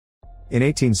In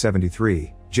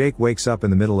 1873, Jake wakes up in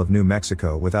the middle of New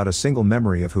Mexico without a single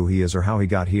memory of who he is or how he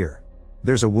got here.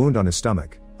 There's a wound on his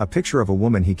stomach, a picture of a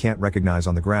woman he can't recognize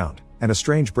on the ground, and a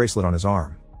strange bracelet on his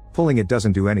arm. Pulling it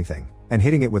doesn't do anything, and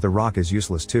hitting it with a rock is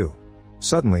useless too.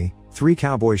 Suddenly, 3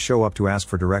 cowboys show up to ask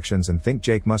for directions and think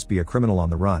Jake must be a criminal on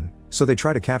the run, so they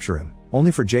try to capture him,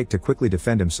 only for Jake to quickly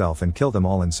defend himself and kill them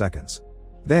all in seconds.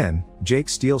 Then, Jake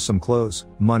steals some clothes,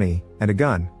 money, and a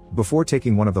gun, before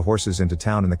taking one of the horses into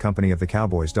town in the company of the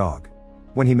cowboy's dog.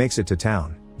 When he makes it to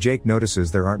town, Jake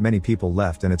notices there aren't many people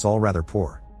left and it's all rather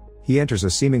poor. He enters a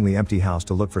seemingly empty house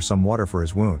to look for some water for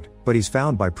his wound, but he's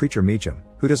found by Preacher Meacham,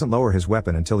 who doesn't lower his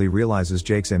weapon until he realizes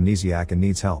Jake's amnesiac and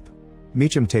needs help.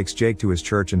 Meacham takes Jake to his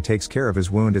church and takes care of his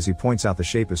wound as he points out the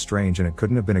shape is strange and it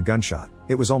couldn't have been a gunshot,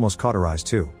 it was almost cauterized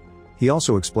too. He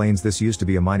also explains this used to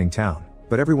be a mining town,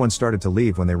 but everyone started to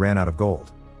leave when they ran out of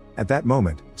gold. At that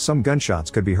moment, some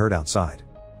gunshots could be heard outside.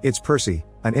 It's Percy,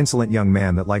 an insolent young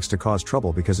man that likes to cause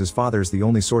trouble because his father's the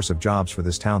only source of jobs for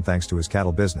this town thanks to his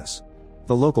cattle business.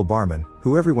 The local barman,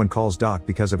 who everyone calls Doc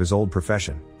because of his old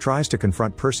profession, tries to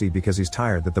confront Percy because he's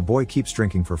tired that the boy keeps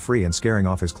drinking for free and scaring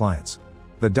off his clients.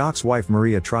 The Doc's wife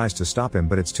Maria tries to stop him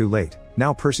but it's too late.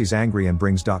 Now Percy's angry and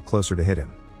brings Doc closer to hit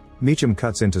him. Meacham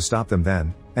cuts in to stop them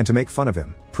then, and to make fun of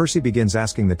him, Percy begins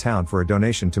asking the town for a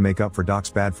donation to make up for Doc's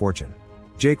bad fortune.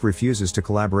 Jake refuses to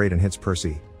collaborate and hits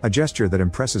Percy, a gesture that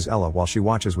impresses Ella while she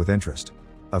watches with interest.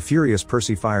 A furious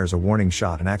Percy fires a warning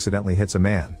shot and accidentally hits a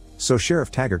man, so Sheriff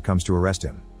Taggart comes to arrest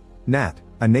him. Nat,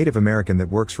 a Native American that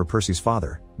works for Percy's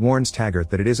father, warns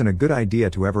Taggart that it isn't a good idea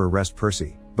to ever arrest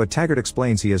Percy, but Taggart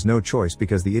explains he has no choice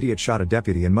because the idiot shot a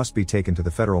deputy and must be taken to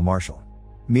the federal marshal.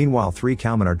 Meanwhile, 3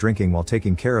 cowmen are drinking while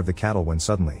taking care of the cattle when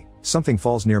suddenly, something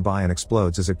falls nearby and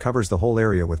explodes as it covers the whole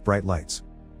area with bright lights.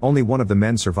 Only one of the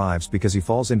men survives because he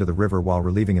falls into the river while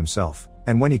relieving himself,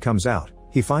 and when he comes out,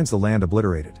 he finds the land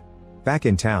obliterated. Back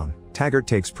in town, Taggart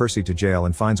takes Percy to jail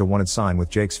and finds a wanted sign with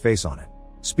Jake's face on it.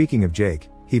 Speaking of Jake,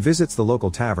 he visits the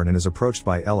local tavern and is approached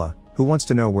by Ella, who wants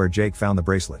to know where Jake found the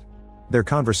bracelet. Their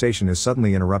conversation is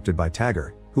suddenly interrupted by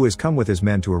Taggart, who has come with his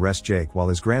men to arrest Jake while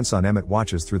his grandson Emmett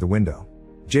watches through the window.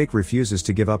 Jake refuses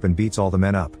to give up and beats all the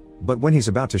men up, but when he's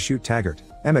about to shoot Taggart,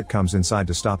 Emmett comes inside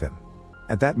to stop him.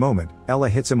 At that moment, Ella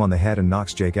hits him on the head and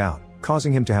knocks Jake out,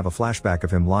 causing him to have a flashback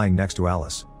of him lying next to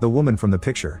Alice, the woman from the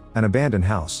picture, an abandoned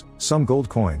house, some gold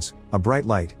coins, a bright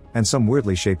light, and some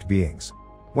weirdly shaped beings.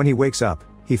 When he wakes up,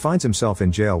 he finds himself in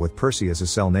jail with Percy as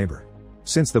his cell neighbor.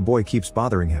 Since the boy keeps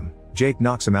bothering him, Jake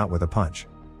knocks him out with a punch.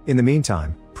 In the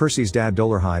meantime, Percy's dad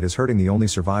Dolarhyde is hurting the only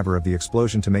survivor of the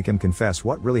explosion to make him confess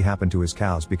what really happened to his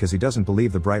cows because he doesn't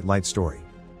believe the bright light story.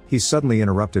 He's suddenly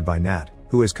interrupted by Nat,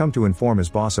 who has come to inform his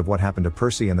boss of what happened to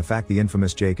Percy and the fact the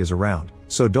infamous Jake is around,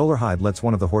 so Dolarhyde lets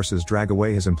one of the horses drag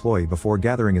away his employee before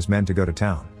gathering his men to go to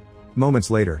town. Moments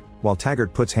later, while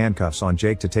Taggart puts handcuffs on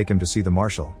Jake to take him to see the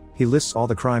marshal, he lists all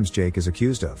the crimes Jake is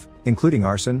accused of, including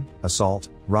arson, assault,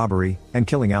 robbery, and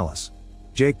killing Alice.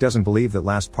 Jake doesn't believe that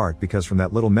last part because from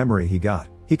that little memory he got,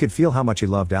 he could feel how much he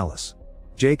loved Alice.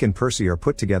 Jake and Percy are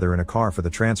put together in a car for the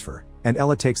transfer, and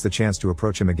Ella takes the chance to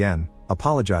approach him again,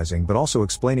 apologizing but also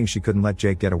explaining she couldn't let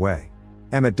Jake get away.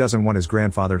 Emmett doesn't want his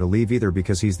grandfather to leave either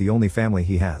because he's the only family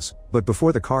he has, but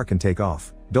before the car can take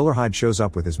off, Dolarhyde shows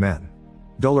up with his men.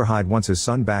 Dolarhyde wants his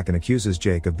son back and accuses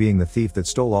Jake of being the thief that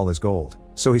stole all his gold,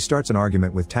 so he starts an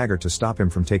argument with Taggart to stop him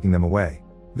from taking them away.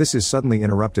 This is suddenly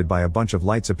interrupted by a bunch of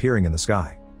lights appearing in the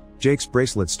sky. Jake's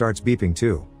bracelet starts beeping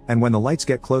too, and when the lights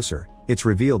get closer, it's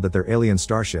revealed that they're alien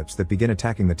starships that begin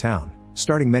attacking the town,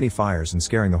 starting many fires and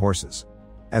scaring the horses.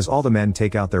 As all the men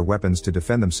take out their weapons to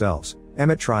defend themselves,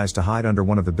 Emmett tries to hide under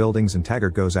one of the buildings and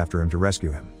Taggart goes after him to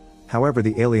rescue him. However,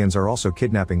 the aliens are also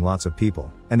kidnapping lots of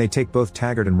people, and they take both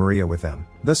Taggart and Maria with them,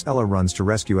 thus Ella runs to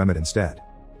rescue Emmett instead.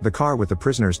 The car with the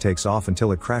prisoners takes off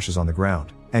until it crashes on the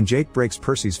ground, and Jake breaks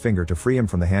Percy's finger to free him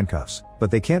from the handcuffs,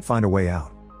 but they can't find a way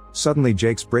out. Suddenly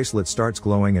Jake's bracelet starts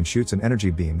glowing and shoots an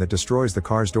energy beam that destroys the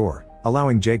car's door,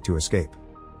 allowing Jake to escape.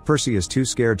 Percy is too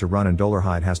scared to run and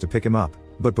Dolarhyde has to pick him up,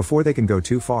 but before they can go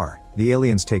too far, the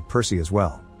aliens take Percy as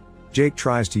well. Jake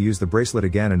tries to use the bracelet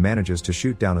again and manages to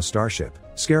shoot down a starship,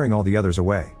 scaring all the others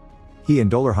away. He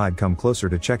and Dolarhyde come closer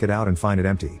to check it out and find it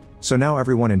empty, so now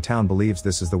everyone in town believes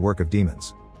this is the work of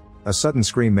demons. A sudden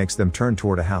scream makes them turn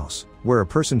toward a house, where a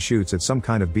person shoots at some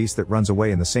kind of beast that runs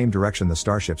away in the same direction the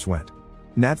starships went.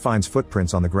 Nat finds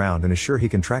footprints on the ground and is sure he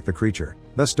can track the creature,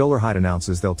 thus Dolarhyde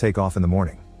announces they'll take off in the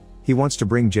morning. He wants to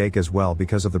bring Jake as well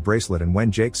because of the bracelet, and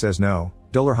when Jake says no,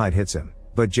 Dolarhyde hits him,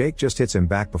 but Jake just hits him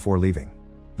back before leaving.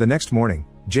 The next morning,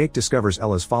 Jake discovers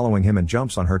Ella's following him and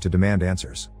jumps on her to demand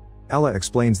answers. Ella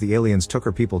explains the aliens took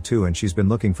her people too and she's been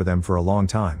looking for them for a long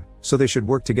time, so they should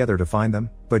work together to find them,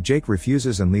 but Jake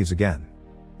refuses and leaves again.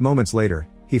 Moments later,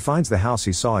 he finds the house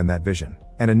he saw in that vision,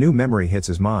 and a new memory hits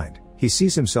his mind. He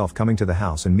sees himself coming to the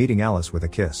house and meeting Alice with a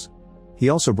kiss. He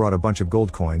also brought a bunch of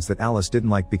gold coins that Alice didn't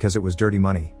like because it was dirty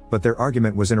money, but their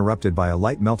argument was interrupted by a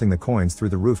light melting the coins through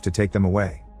the roof to take them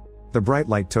away. The bright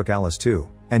light took Alice too,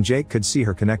 and Jake could see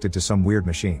her connected to some weird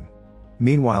machine.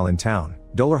 Meanwhile in town,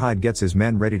 Dollarhide gets his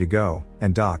men ready to go,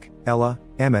 and Doc, Ella,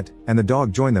 Emmett, and the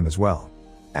dog join them as well.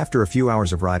 After a few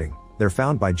hours of riding, they're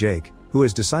found by Jake, who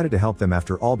has decided to help them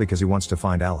after all because he wants to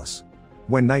find Alice.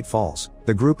 When night falls,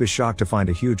 the group is shocked to find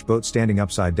a huge boat standing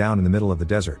upside down in the middle of the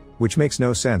desert, which makes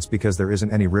no sense because there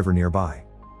isn't any river nearby.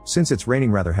 Since it's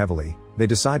raining rather heavily, they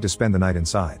decide to spend the night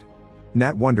inside.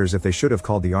 Nat wonders if they should have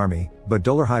called the army, but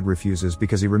Dollarhide refuses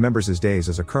because he remembers his days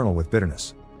as a colonel with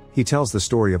bitterness. He tells the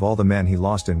story of all the men he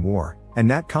lost in war, and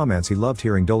Nat comments he loved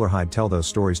hearing Dollarhide tell those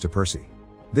stories to Percy.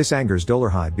 This angers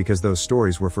Dollarhide because those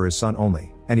stories were for his son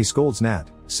only, and he scolds Nat,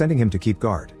 sending him to keep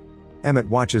guard. Emmett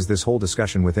watches this whole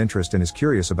discussion with interest and is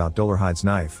curious about Dollarhide's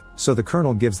knife, so the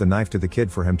colonel gives the knife to the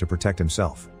kid for him to protect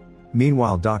himself.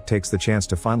 Meanwhile Doc takes the chance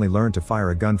to finally learn to fire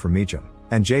a gun from Meacham,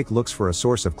 and Jake looks for a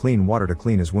source of clean water to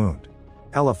clean his wound.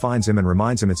 Ella finds him and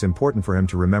reminds him it's important for him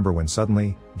to remember when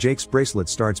suddenly, Jake's bracelet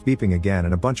starts beeping again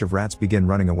and a bunch of rats begin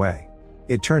running away.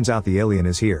 It turns out the alien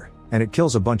is here, and it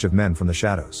kills a bunch of men from the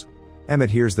shadows. Emmett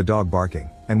hears the dog barking,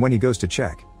 and when he goes to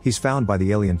check, he's found by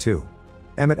the alien too.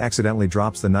 Emmett accidentally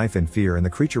drops the knife in fear and the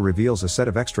creature reveals a set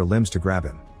of extra limbs to grab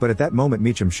him, but at that moment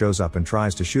Meacham shows up and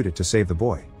tries to shoot it to save the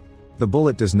boy. The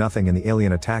bullet does nothing and the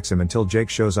alien attacks him until Jake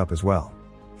shows up as well.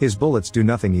 His bullets do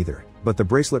nothing either, but the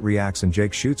bracelet reacts and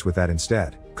Jake shoots with that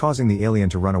instead, causing the alien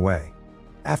to run away.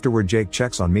 Afterward Jake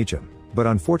checks on Meacham, but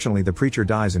unfortunately the preacher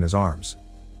dies in his arms.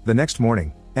 The next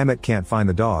morning, Emmett can't find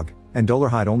the dog, and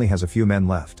Dollarhide only has a few men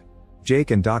left.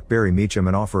 Jake and Doc bury Meacham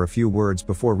and offer a few words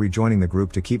before rejoining the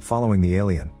group to keep following the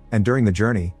alien, and during the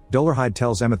journey, Dollarhide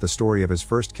tells Emmett the story of his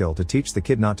first kill to teach the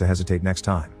kid not to hesitate next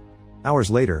time.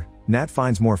 Hours later, Nat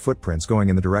finds more footprints going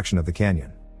in the direction of the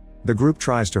canyon. The group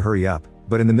tries to hurry up,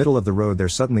 but in the middle of the road they're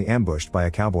suddenly ambushed by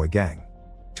a cowboy gang.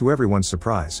 To everyone's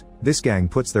surprise, this gang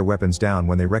puts their weapons down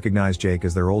when they recognize Jake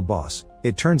as their old boss.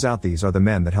 It turns out these are the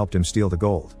men that helped him steal the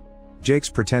gold.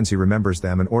 Jake pretends he remembers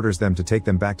them and orders them to take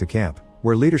them back to camp,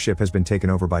 where leadership has been taken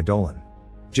over by Dolan.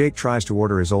 Jake tries to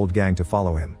order his old gang to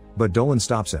follow him, but Dolan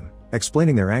stops him,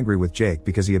 explaining they're angry with Jake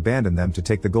because he abandoned them to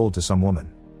take the gold to some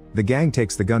woman. The gang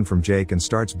takes the gun from Jake and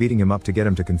starts beating him up to get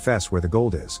him to confess where the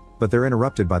gold is, but they're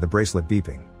interrupted by the bracelet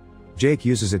beeping. Jake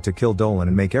uses it to kill Dolan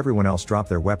and make everyone else drop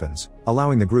their weapons,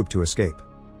 allowing the group to escape.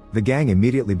 The gang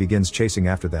immediately begins chasing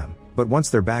after them, but once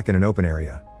they're back in an open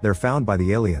area, they're found by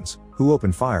the aliens, who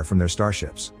open fire from their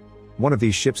starships. One of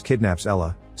these ships kidnaps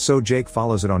Ella, so Jake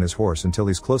follows it on his horse until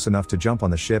he's close enough to jump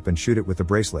on the ship and shoot it with the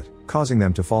bracelet, causing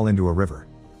them to fall into a river.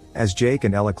 As Jake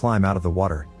and Ella climb out of the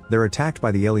water, they're attacked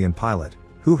by the alien pilot,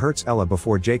 who hurts Ella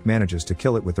before Jake manages to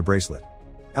kill it with the bracelet.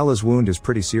 Ella's wound is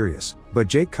pretty serious, but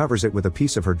Jake covers it with a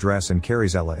piece of her dress and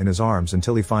carries Ella in his arms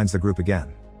until he finds the group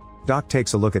again. Doc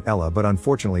takes a look at Ella but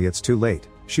unfortunately it's too late,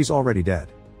 she's already dead.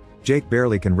 Jake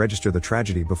barely can register the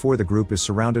tragedy before the group is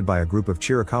surrounded by a group of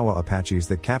Chiricahua Apaches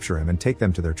that capture him and take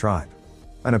them to their tribe.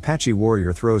 An Apache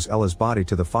warrior throws Ella's body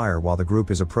to the fire while the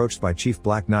group is approached by Chief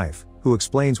Black Knife, who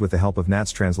explains with the help of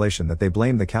Nat's translation that they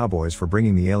blame the cowboys for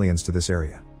bringing the aliens to this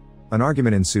area. An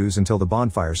argument ensues until the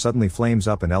bonfire suddenly flames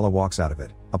up and Ella walks out of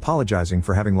it, apologizing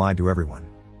for having lied to everyone.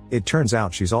 It turns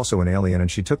out she's also an alien and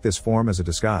she took this form as a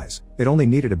disguise, it only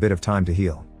needed a bit of time to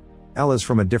heal. Ella's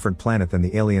from a different planet than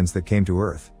the aliens that came to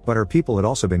Earth, but her people had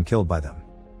also been killed by them.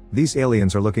 These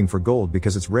aliens are looking for gold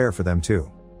because it's rare for them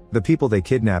too. The people they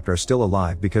kidnapped are still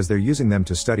alive because they're using them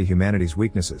to study humanity's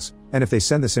weaknesses, and if they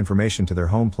send this information to their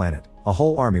home planet, a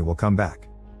whole army will come back.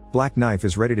 Black Knife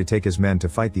is ready to take his men to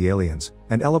fight the aliens,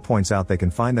 and Ella points out they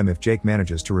can find them if Jake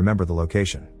manages to remember the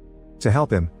location. To help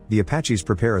him, the Apaches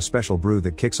prepare a special brew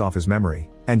that kicks off his memory,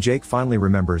 and Jake finally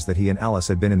remembers that he and Alice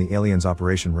had been in the aliens'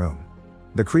 operation room.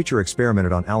 The creature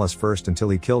experimented on Alice first until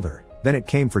he killed her, then it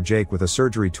came for Jake with a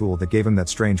surgery tool that gave him that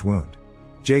strange wound.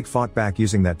 Jake fought back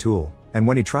using that tool, and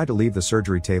when he tried to leave the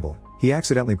surgery table, he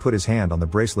accidentally put his hand on the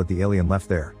bracelet the alien left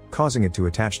there, causing it to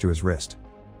attach to his wrist.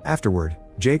 Afterward,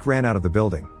 Jake ran out of the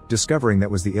building, discovering that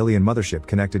was the alien mothership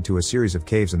connected to a series of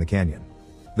caves in the canyon.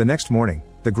 The next morning,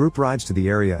 the group rides to the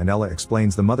area and Ella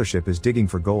explains the mothership is digging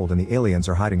for gold and the aliens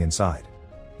are hiding inside.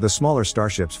 The smaller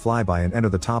starships fly by and enter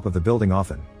the top of the building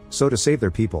often, so to save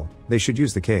their people, they should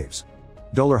use the caves.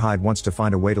 Dollarhide wants to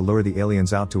find a way to lure the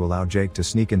aliens out to allow Jake to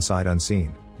sneak inside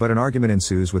unseen, but an argument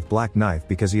ensues with Black Knife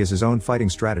because he has his own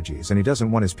fighting strategies and he doesn't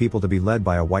want his people to be led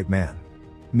by a white man.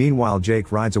 Meanwhile,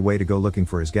 Jake rides away to go looking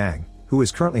for his gang, who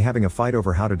is currently having a fight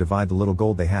over how to divide the little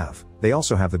gold they have. They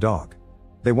also have the dog.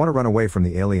 They want to run away from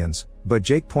the aliens, but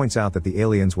Jake points out that the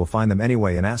aliens will find them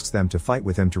anyway and asks them to fight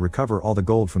with him to recover all the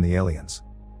gold from the aliens.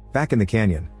 Back in the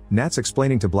canyon, Nat's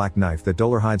explaining to Black Knife that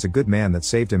Dolarhyde's a good man that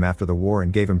saved him after the war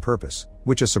and gave him purpose,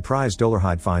 which a surprised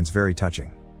Dolarhyde finds very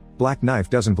touching. Black Knife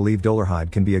doesn't believe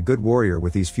Dolarhyde can be a good warrior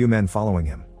with these few men following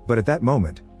him, but at that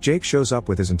moment, Jake shows up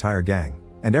with his entire gang,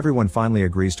 and everyone finally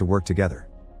agrees to work together.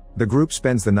 The group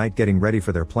spends the night getting ready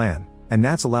for their plan, and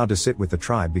Nat's allowed to sit with the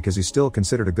tribe because he's still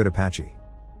considered a good Apache.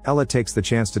 Ella takes the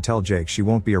chance to tell Jake she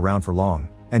won't be around for long,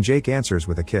 and Jake answers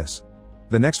with a kiss.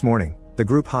 The next morning, the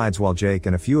group hides while Jake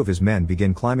and a few of his men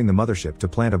begin climbing the mothership to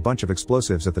plant a bunch of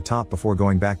explosives at the top before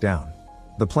going back down.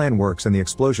 The plan works and the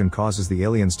explosion causes the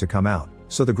aliens to come out,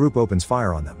 so the group opens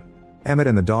fire on them. Emmett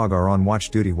and the dog are on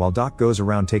watch duty while Doc goes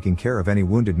around taking care of any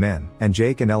wounded men, and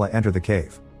Jake and Ella enter the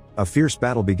cave. A fierce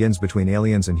battle begins between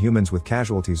aliens and humans with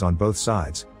casualties on both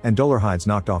sides, and Dolarhyde's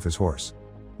knocked off his horse.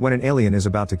 When an alien is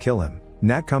about to kill him,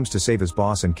 Nat comes to save his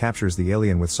boss and captures the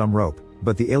alien with some rope,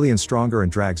 but the alien's stronger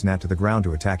and drags Nat to the ground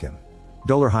to attack him.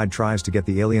 Dolarhyde tries to get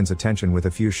the alien's attention with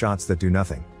a few shots that do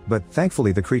nothing, but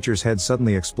thankfully the creature's head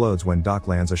suddenly explodes when Doc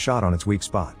lands a shot on its weak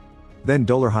spot. Then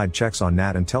Dolarhyde checks on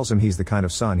Nat and tells him he's the kind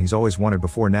of son he's always wanted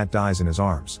before Nat dies in his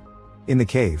arms. In the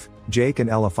cave, Jake and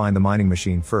Ella find the mining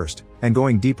machine first, and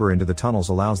going deeper into the tunnels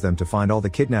allows them to find all the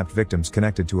kidnapped victims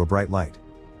connected to a bright light.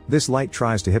 This light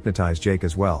tries to hypnotize Jake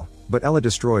as well, but Ella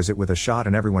destroys it with a shot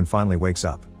and everyone finally wakes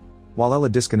up. While Ella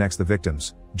disconnects the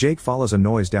victims, Jake follows a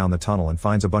noise down the tunnel and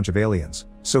finds a bunch of aliens,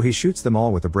 so he shoots them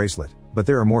all with a bracelet, but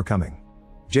there are more coming.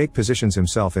 Jake positions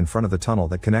himself in front of the tunnel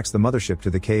that connects the mothership to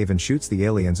the cave and shoots the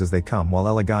aliens as they come while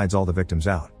Ella guides all the victims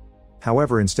out.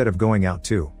 However, instead of going out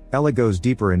too, Ella goes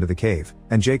deeper into the cave,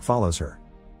 and Jake follows her.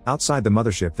 Outside the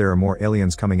mothership there are more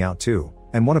aliens coming out too,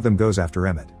 and one of them goes after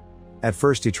Emmett. At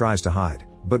first he tries to hide,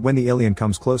 but when the alien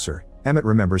comes closer, Emmett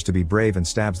remembers to be brave and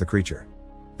stabs the creature.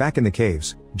 Back in the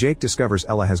caves, Jake discovers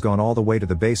Ella has gone all the way to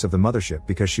the base of the mothership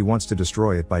because she wants to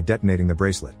destroy it by detonating the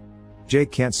bracelet.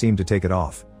 Jake can't seem to take it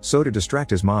off, so to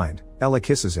distract his mind, Ella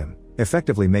kisses him,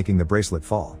 effectively making the bracelet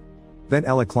fall. Then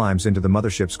Ella climbs into the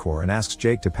mothership's core and asks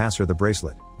Jake to pass her the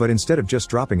bracelet, but instead of just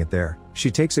dropping it there,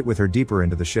 she takes it with her deeper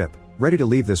into the ship, ready to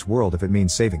leave this world if it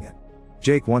means saving it.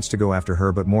 Jake wants to go after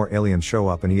her but more aliens show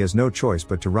up and he has no choice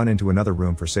but to run into another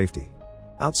room for safety.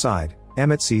 Outside,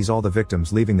 Emmett sees all the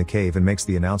victims leaving the cave and makes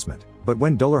the announcement, but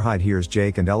when Dolarhyde hears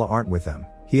Jake and Ella aren't with them,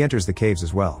 he enters the caves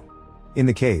as well. In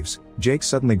the caves, Jake's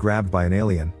suddenly grabbed by an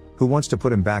alien, who wants to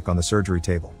put him back on the surgery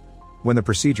table. When the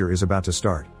procedure is about to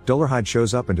start, Dolarhyde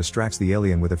shows up and distracts the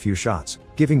alien with a few shots,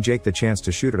 giving Jake the chance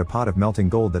to shoot at a pot of melting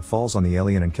gold that falls on the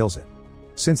alien and kills it.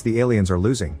 Since the aliens are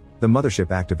losing, the mothership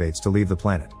activates to leave the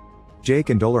planet. Jake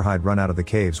and Dolarhyde run out of the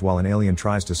caves while an alien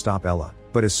tries to stop Ella,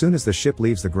 but as soon as the ship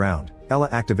leaves the ground, Ella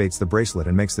activates the bracelet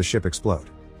and makes the ship explode.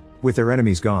 With their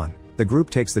enemies gone, the group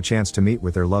takes the chance to meet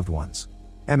with their loved ones.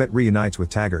 Emmett reunites with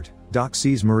Taggart, Doc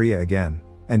sees Maria again,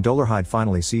 and Dolarhyde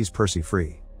finally sees Percy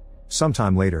free.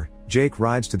 Sometime later, Jake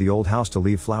rides to the old house to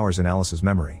leave flowers in Alice's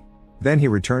memory. Then he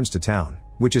returns to town,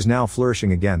 which is now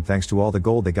flourishing again thanks to all the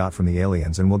gold they got from the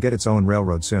aliens and will get its own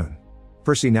railroad soon.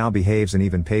 Percy now behaves and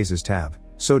even pays his tab,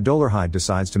 so Dolarhyde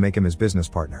decides to make him his business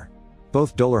partner.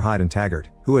 Both Dolarhyde and Taggart,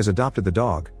 who has adopted the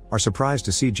dog, are surprised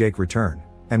to see Jake return,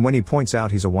 and when he points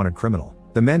out he's a wanted criminal,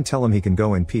 the men tell him he can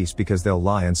go in peace because they'll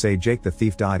lie and say Jake the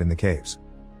thief died in the caves.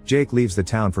 Jake leaves the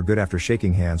town for good after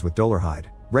shaking hands with Dolarhyde,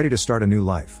 ready to start a new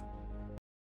life.